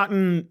 as I've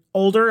gotten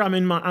older,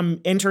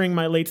 I'm entering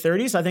my late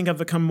 30s. I think I've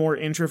become more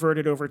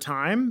introverted over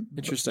time.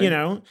 Interesting.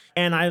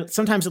 And I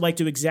sometimes like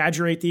to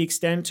exaggerate the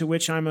extent to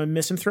which I'm a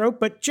misanthrope,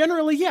 but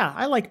generally,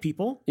 I like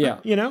people. Yeah.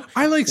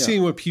 I like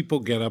seeing what people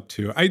get up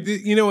to.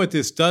 What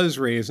this does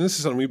raise, and this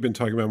is something we've been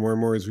talking about more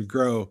and more as we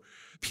grow.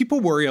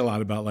 People worry a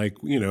lot about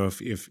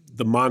if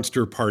the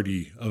monster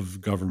party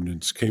of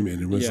governance came in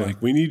and was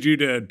like, we need you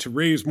to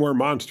raise more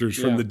monsters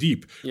from the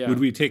deep. Yeah. Would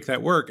we take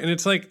that work? And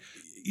it's like,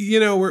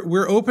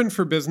 we're open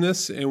for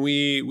business and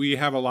we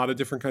have a lot of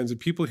different kinds of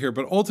people here.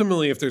 But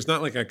ultimately, if there's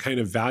not like a kind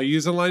of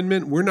values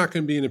alignment, we're not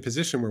going to be in a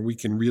position where we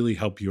can really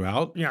help you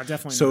out. Yeah,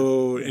 definitely.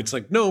 So it's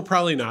like, no,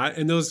 probably not.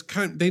 And those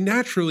they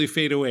naturally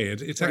fade away.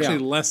 It's actually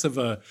less of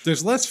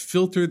there's less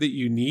filter that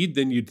you need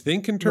than you'd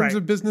think in terms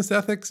of business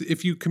ethics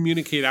if you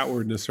communicate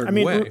outward in a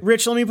certain way.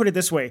 Rich, let me put it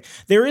this way.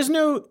 There is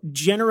no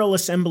general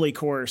assembly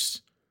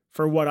course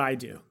for what I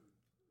do.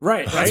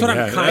 Right. That's what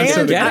I'm kind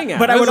of getting at.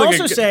 But I would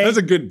also say... That's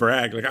a good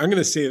brag. Like, I'm going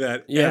to say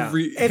that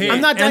every...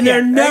 I'm not done and yet.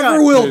 There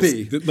never will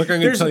be. Look,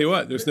 I'm going to tell you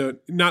what. There's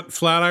not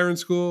Flatiron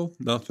School,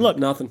 nothing. Look,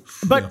 nothing.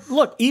 But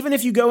look, even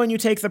if you go and you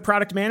take the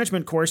product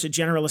management course at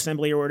General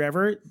Assembly or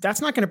whatever,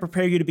 that's not going to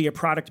prepare you to be a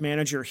product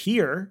manager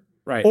here.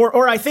 Right.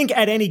 Or I think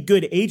at any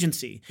good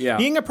agency. Yeah.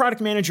 Being a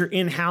product manager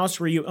in-house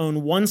where you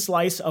own one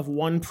slice of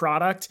one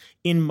product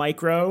in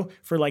micro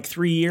for like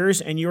 3 years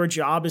and your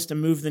job is to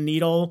move the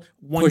needle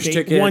one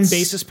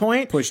basis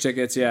point. Push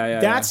tickets,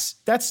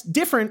 That's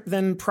different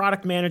than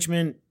product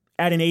management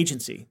at an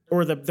agency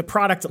or the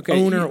product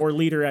owner or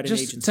leader at an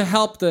agency. Just to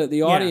help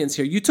the audience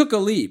here, you took a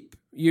leap.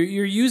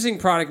 You're using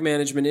product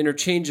management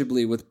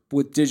interchangeably with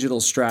digital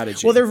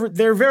strategy. Well,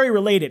 they're very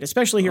related,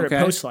 especially here at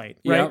Postlight,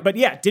 right? Yep. But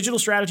digital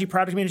strategy,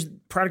 product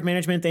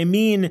management, they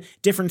mean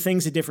different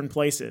things at different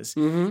places.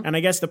 Mm-hmm. And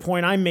I guess the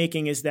point I'm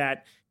making is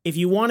that if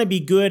you want to be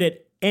good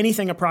at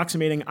anything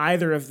approximating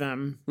either of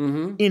them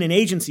in an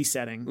agency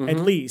setting, at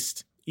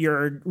least,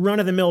 your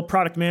run-of-the-mill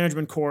product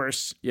management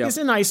course is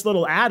a nice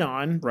little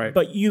add-on,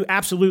 but you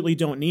absolutely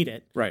don't need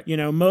it. Right.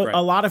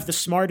 A lot of the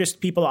smartest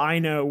people I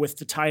know with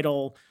the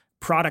title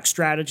product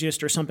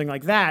strategist or something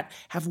like that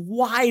have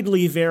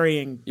widely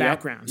varying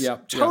backgrounds.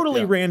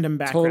 Totally random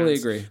backgrounds. Totally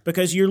agree.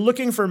 Because you're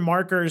looking for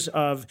markers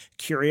of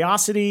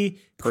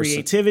curiosity,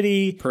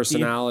 creativity,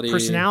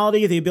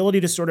 personality, the ability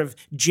to sort of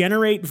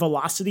generate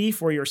velocity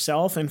for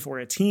yourself and for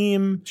a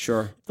team.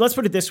 Sure. Let's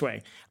put it this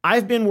way.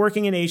 I've been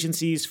working in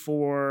agencies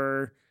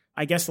for,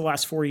 I guess, the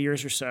last 4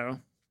 years or so.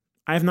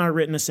 I have not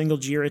written a single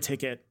Jira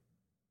ticket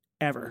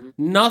ever.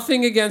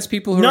 Nothing against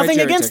people who Nothing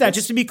write Jira against that, tickets.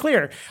 just to be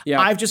clear. Yeah.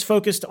 I've just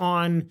focused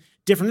on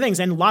different things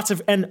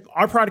and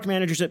our product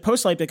managers at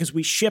Postlight, because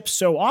we ship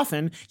so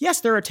often, yes,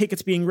 there are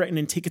tickets being written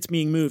and tickets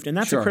being moved, and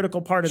that's a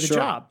critical part of the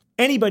job.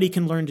 Anybody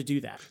can learn to do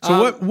that.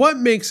 So what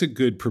makes a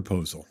good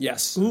proposal?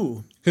 Yes.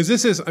 Ooh. Because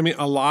this is, I mean,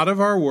 a lot of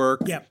our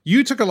work. Yeah.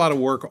 You took a lot of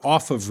work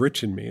off of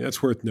Rich and me.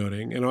 That's worth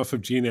noting. And off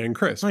of Gina and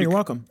Chris. Oh, you're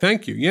welcome.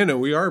 Thank you. Yeah, no,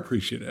 we are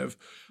appreciative.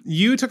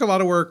 You took a lot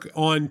of work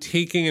on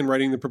taking and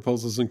writing the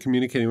proposals and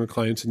communicating with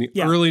clients in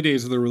the early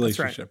days of the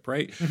relationship,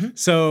 right? Mm-hmm.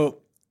 So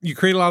you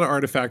create a lot of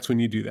artifacts when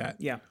you do that.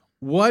 Yeah.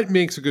 What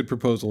makes a good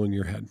proposal in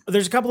your head?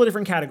 There's a couple of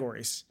different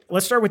categories.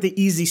 Let's start with the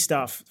easy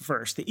stuff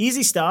first. The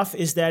easy stuff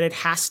is that it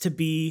has to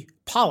be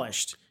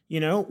polished. You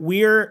know,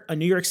 we're a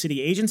New York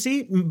City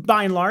agency,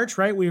 by and large,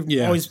 right? We've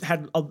always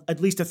had at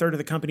least a third of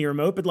the company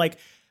remote, but like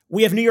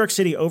we have New York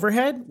City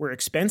overhead, we're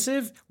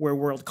expensive, we're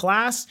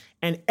world-class,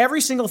 and every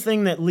single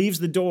thing that leaves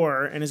the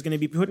door and is going to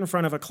be put in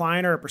front of a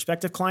client or a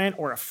prospective client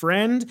or a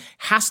friend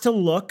has to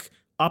look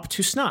up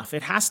to snuff.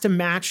 It has to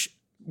match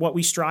what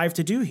we strive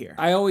to do here.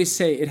 I always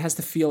say it has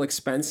to feel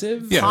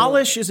expensive. Yeah.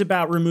 Polish is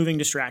about removing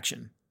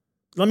distraction.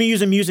 Let me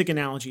use a music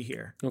analogy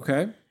here.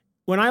 Okay.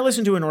 When I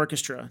listen to an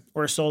orchestra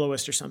or a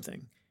soloist or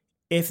something,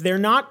 if they're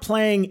not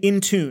playing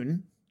in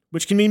tune,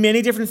 which can mean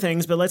many different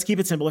things, but let's keep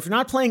it simple. If you're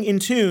not playing in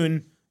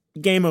tune,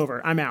 game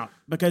over. I'm out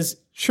because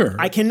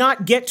I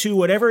cannot get to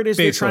whatever it is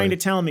they're trying to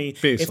tell me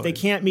if they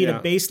can't meet a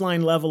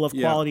baseline level of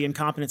quality and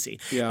competency.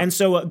 Yeah. And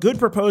so a good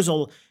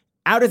proposal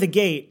out of the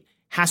gate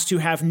has to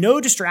have no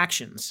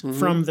distractions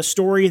from the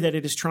story that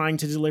it is trying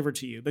to deliver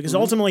to you. Because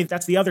ultimately,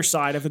 that's the other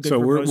side of a good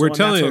proposal. So we're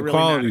telling a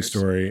quality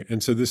story,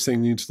 and so this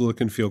thing needs to look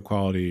and feel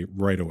quality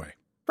right away.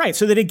 Right,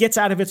 so that it gets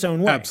out of its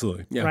own way.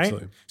 Absolutely. Yeah, right?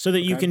 Absolutely. So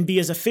that you can be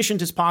as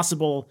efficient as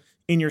possible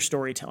in your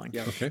storytelling.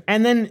 Yeah. Okay.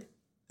 And then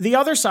the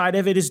other side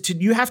of it is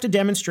you have to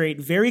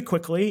demonstrate very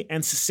quickly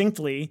and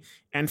succinctly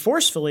and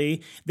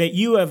forcefully that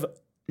you have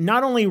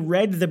not only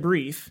read the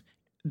brief,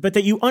 but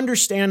that you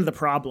understand the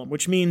problem,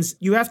 which means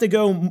you have to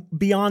go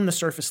beyond the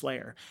surface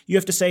layer. You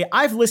have to say,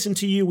 I've listened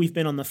to you. We've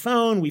been on the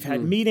phone. We've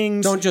had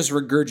meetings. Don't just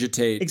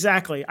regurgitate.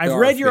 Exactly. I've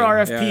read your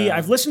RFP. Yeah.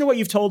 I've listened to what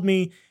you've told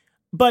me.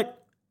 But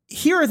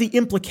here are the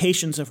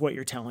implications of what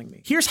you're telling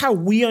me. Here's how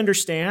we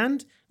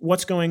understand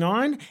what's going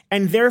on.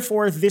 And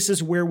therefore, this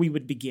is where we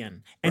would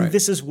begin. And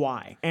this is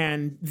why.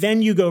 And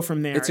then you go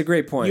from there. It's a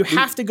great point. You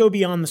have to go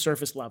beyond the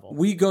surface level.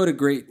 We go to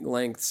great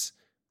lengths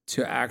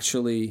to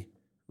actually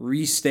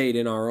restate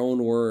in our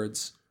own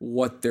words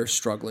what they're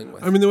struggling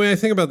with. I mean, the way I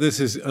think about this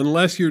is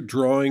unless you're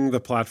drawing the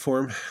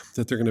platform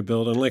that they're going to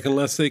build, and like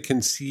unless they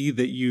can see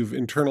that you've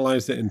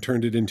internalized it and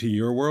turned it into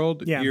your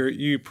world,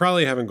 you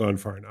probably haven't gone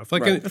far enough.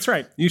 Like that's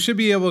right. You should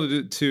be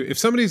able to, if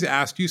somebody's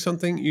asked you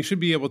something, you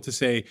should be able to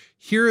say,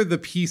 here are the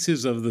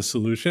pieces of the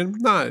solution,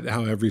 not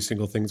how every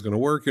single thing's going to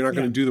work. You're not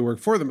going to do the work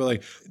for them, but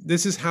like,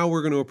 this is how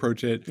we're going to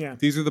approach it. Yeah.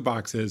 These are the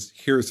boxes.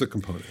 Here's the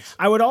components.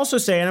 I would also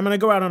say, and I'm going to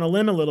go out on a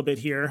limb a little bit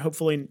here.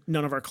 Hopefully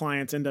none of our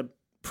clients end up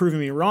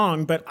proving me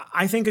wrong, but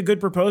I think a good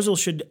proposal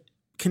should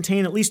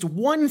contain at least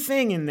one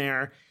thing in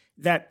there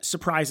that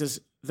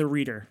surprises the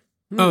reader.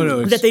 Oh,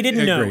 no. That they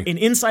didn't know. An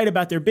insight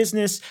about their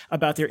business,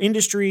 about their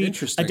industry,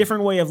 a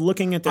different way of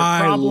looking at their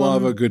problem. I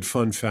love a good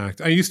fun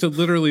fact. I used to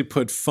literally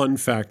put fun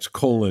fact :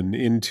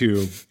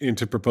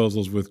 into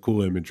proposals with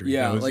cool imagery.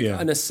 Yeah, was, like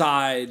an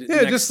aside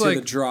next just to like,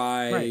 the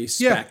dry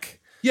spec.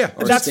 Yeah.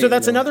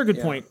 That's another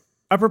good point.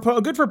 A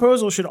good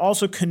proposal should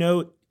also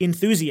connote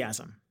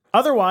enthusiasm.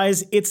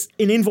 Otherwise, it's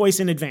an invoice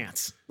in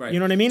advance. Right. You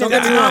know what I mean?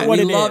 That's not what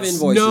it is. We love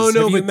invoices. No,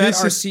 Have you but met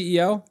our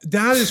CEO?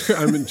 That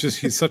is,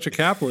 he's such a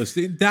capitalist.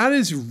 That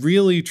is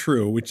really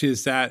true, which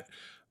is that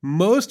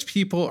most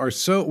people are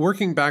so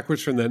working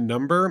backwards from that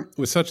number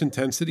with such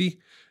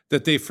intensity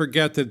that they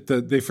forget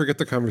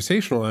the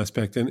conversational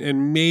aspect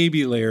and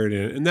maybe layer it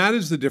in. And that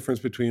is the difference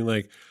between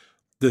like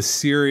the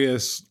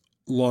serious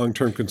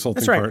long-term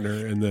consulting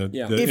partner and the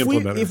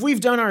implementer. If we've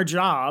done our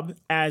job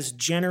as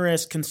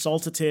generous,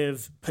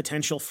 consultative,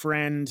 potential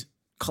friend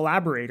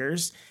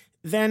collaborators,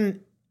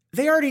 then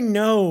they already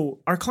know,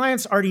 our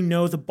clients already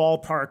know the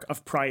ballpark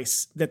of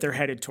price that they're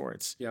headed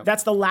towards. Yep.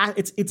 That's the last,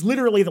 it's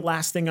literally the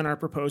last thing on our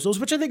proposals,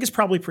 which I think is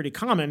probably pretty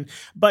common.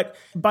 But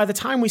by the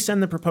time we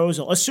send the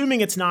proposal,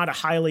 assuming it's not a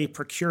highly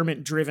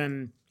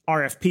procurement-driven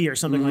RFP or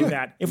something like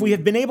that. If we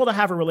have been able to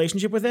have a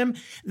relationship with them,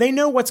 they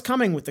know what's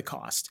coming with the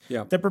cost.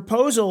 Yeah. The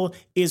proposal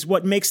is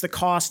what makes the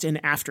cost an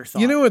afterthought.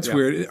 You know what's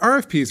weird?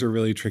 RFPs are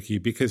really tricky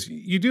because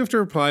you do have to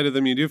reply to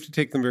them. You do have to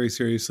take them very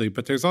seriously.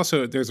 But there's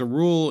a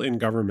rule in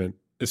government,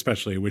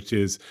 especially, which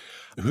is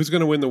who's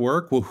going to win the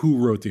work? Well, who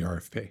wrote the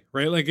RFP,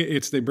 right? Like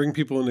they bring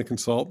people in to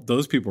consult.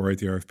 Those people write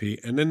the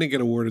RFP, and then they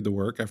get awarded the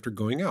work after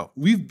going out.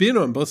 We've been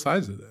on both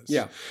sides of this.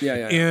 Yeah.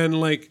 And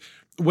like,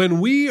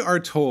 when we are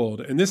told,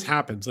 and this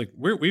happens, like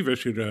we've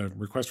issued a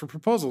request for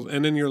proposals,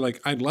 and then you're like,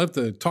 I'd love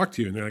to talk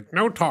to you. And they're like,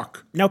 no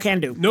talk. No can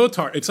do. No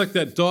talk. It's like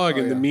that dog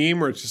in the meme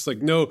where it's just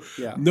like, no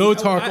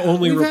talk,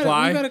 only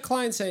reply. We've had a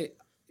client say,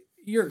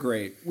 you're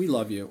great. We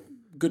love you.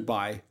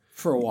 Goodbye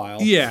for a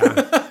while. Yeah.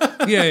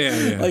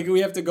 Like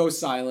we have to go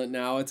silent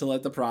now to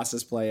let the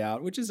process play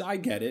out, which is, I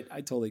get it.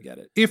 I totally get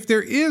it. If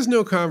there is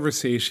no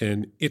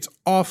conversation, it's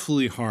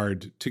awfully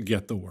hard to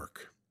get the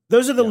work.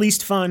 Those are the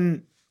least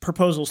fun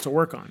proposals to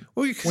work on.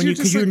 Well,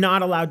 Because you're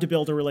not allowed to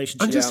build a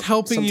relationship. I'm just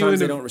helping you. Sometimes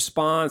they don't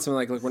respond. So I'm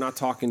like, look, we're not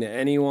talking to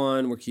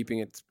anyone. We're keeping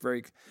it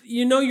very.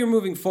 You're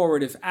moving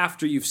forward if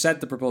after you've sent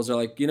the proposal,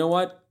 like, you know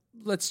what?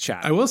 Let's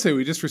chat. I will say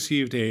we just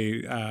received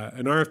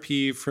an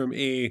RFP from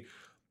a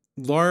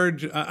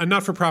large, a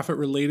not-for-profit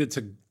related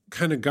to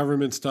kind of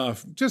government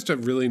stuff, just a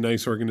really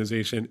nice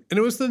organization. And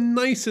it was the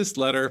nicest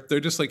letter. They're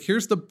just like,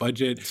 here's the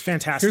budget. It's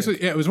fantastic.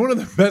 It was one of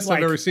the best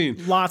I've ever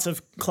seen. Lots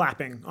of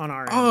clapping on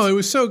our end. Oh, it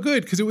was so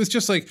good because it was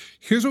just like,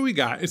 here's what we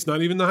got. It's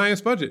not even the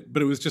highest budget,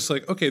 but it was just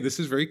like, okay, this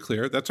is very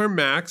clear. That's our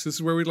max. This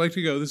is where we'd like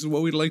to go. This is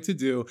what we'd like to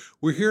do.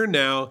 We're here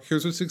now.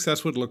 Here's what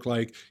success would look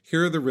like.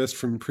 Here are the risks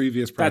from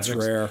previous projects.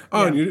 That's rare.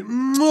 Oh,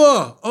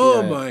 yeah.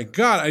 And my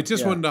God. I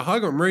just wanted to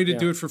hug them. I'm ready to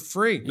do it for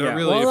free. Not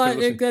really. Well,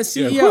 the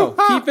CEO,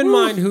 keep in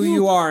mind who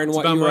you are and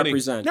what you money.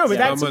 represent. No, but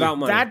that's about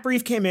money. That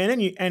brief came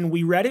in and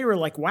we read it. We're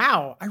like,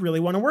 wow, I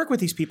really want to work with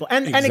these people.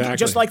 And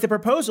just like the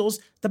proposals,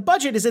 the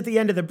budget is at the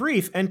end of the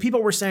brief, and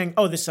people were saying,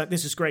 oh, this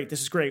is great.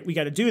 This is great. We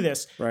got to do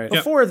this. Right.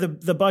 Before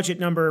the budget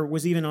number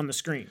was even on the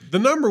screen. The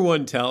number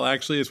one tell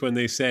actually is when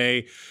they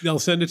say they'll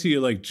send it to you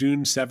like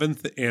June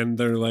 7th and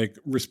their like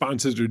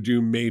responses are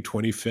due May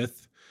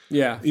 25th.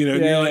 Yeah. And you're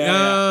like,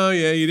 oh,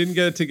 yeah, you didn't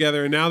get it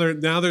together. And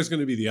now there's going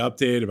to be the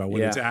update about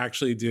when it's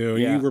actually due.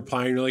 And you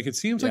reply and you're like, it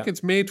seems like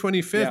it's May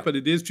 25th, but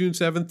it is June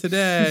 7th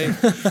today.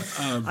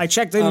 I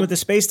checked in with the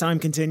space-time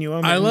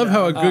continuum. I love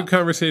how a good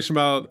conversation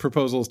about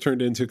proposals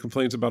turned into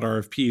complaints about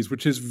RFPs,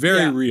 which is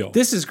very real.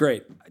 This is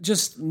great.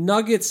 Just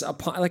nuggets,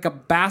 like a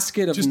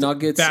basket of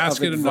nuggets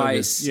of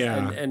advice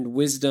and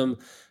wisdom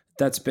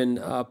that's been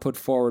put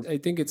forward. I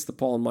think it's the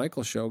Paul and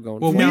Michael show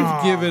going forward.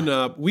 We've given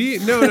up. No.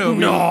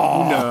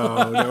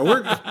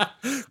 We're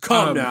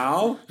come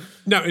now.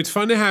 No, it's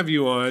fun to have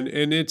you on,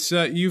 and it's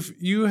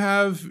you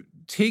have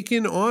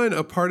taken on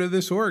a part of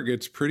this org.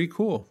 It's pretty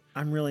cool.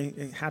 I'm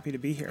really happy to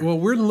be here. Well,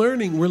 we're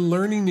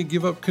learning to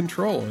give up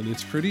control, and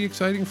it's pretty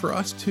exciting for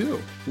us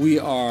too. We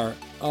are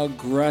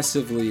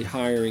aggressively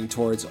hiring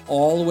towards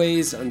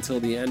always until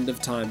the end of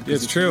time.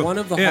 It's true. One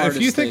of the hardest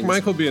if you think things.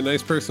 Mike will be a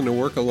nice person to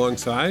work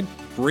alongside,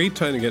 great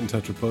time to get in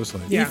touch with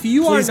Postlight. Yeah, if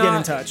you please are get not,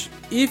 in touch.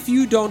 If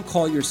you don't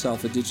call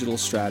yourself a digital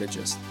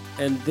strategist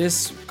and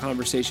this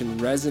conversation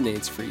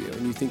resonates for you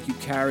and you think you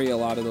carry a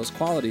lot of those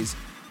qualities,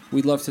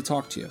 we'd love to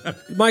talk to you.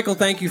 Michael,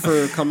 thank you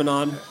for coming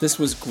on. This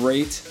was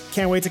great.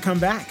 Can't wait to come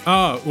back.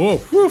 Oh,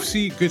 whoa,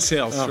 see, good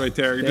sales right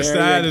there.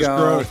 That is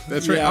growth.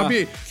 That's right.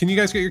 Yeah. Can you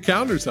guys get your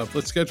calendars up?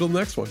 Let's schedule the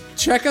next one.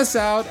 Check us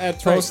out at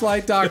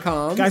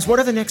postlight.com. Guys, what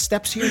are the next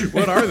steps here?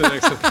 What are the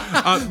next steps?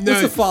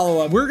 What's the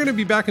follow-up? We're going to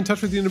be back in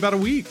touch with you in about a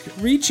week.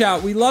 Reach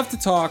out. We love to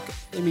talk.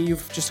 I mean,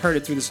 you've just heard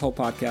it through this whole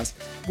podcast.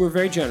 We're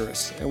very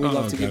generous, and we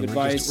love to give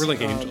advice. We're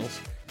like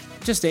angels.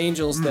 Just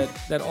angels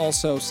that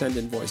also send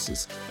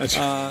invoices.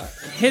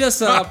 Hit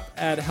us up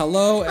at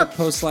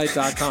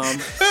hello@postlight.com.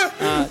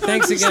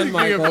 Thanks again,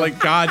 Michael. Of like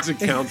God's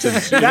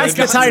accountants. That's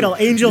the title.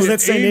 Angels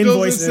that send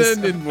invoices.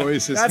 That send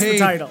invoices. That's the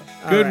title.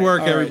 Good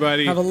work,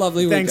 everybody. Have a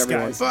lovely week, Thanks,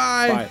 everyone. guys.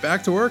 Bye.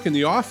 Back to work in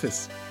the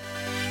office.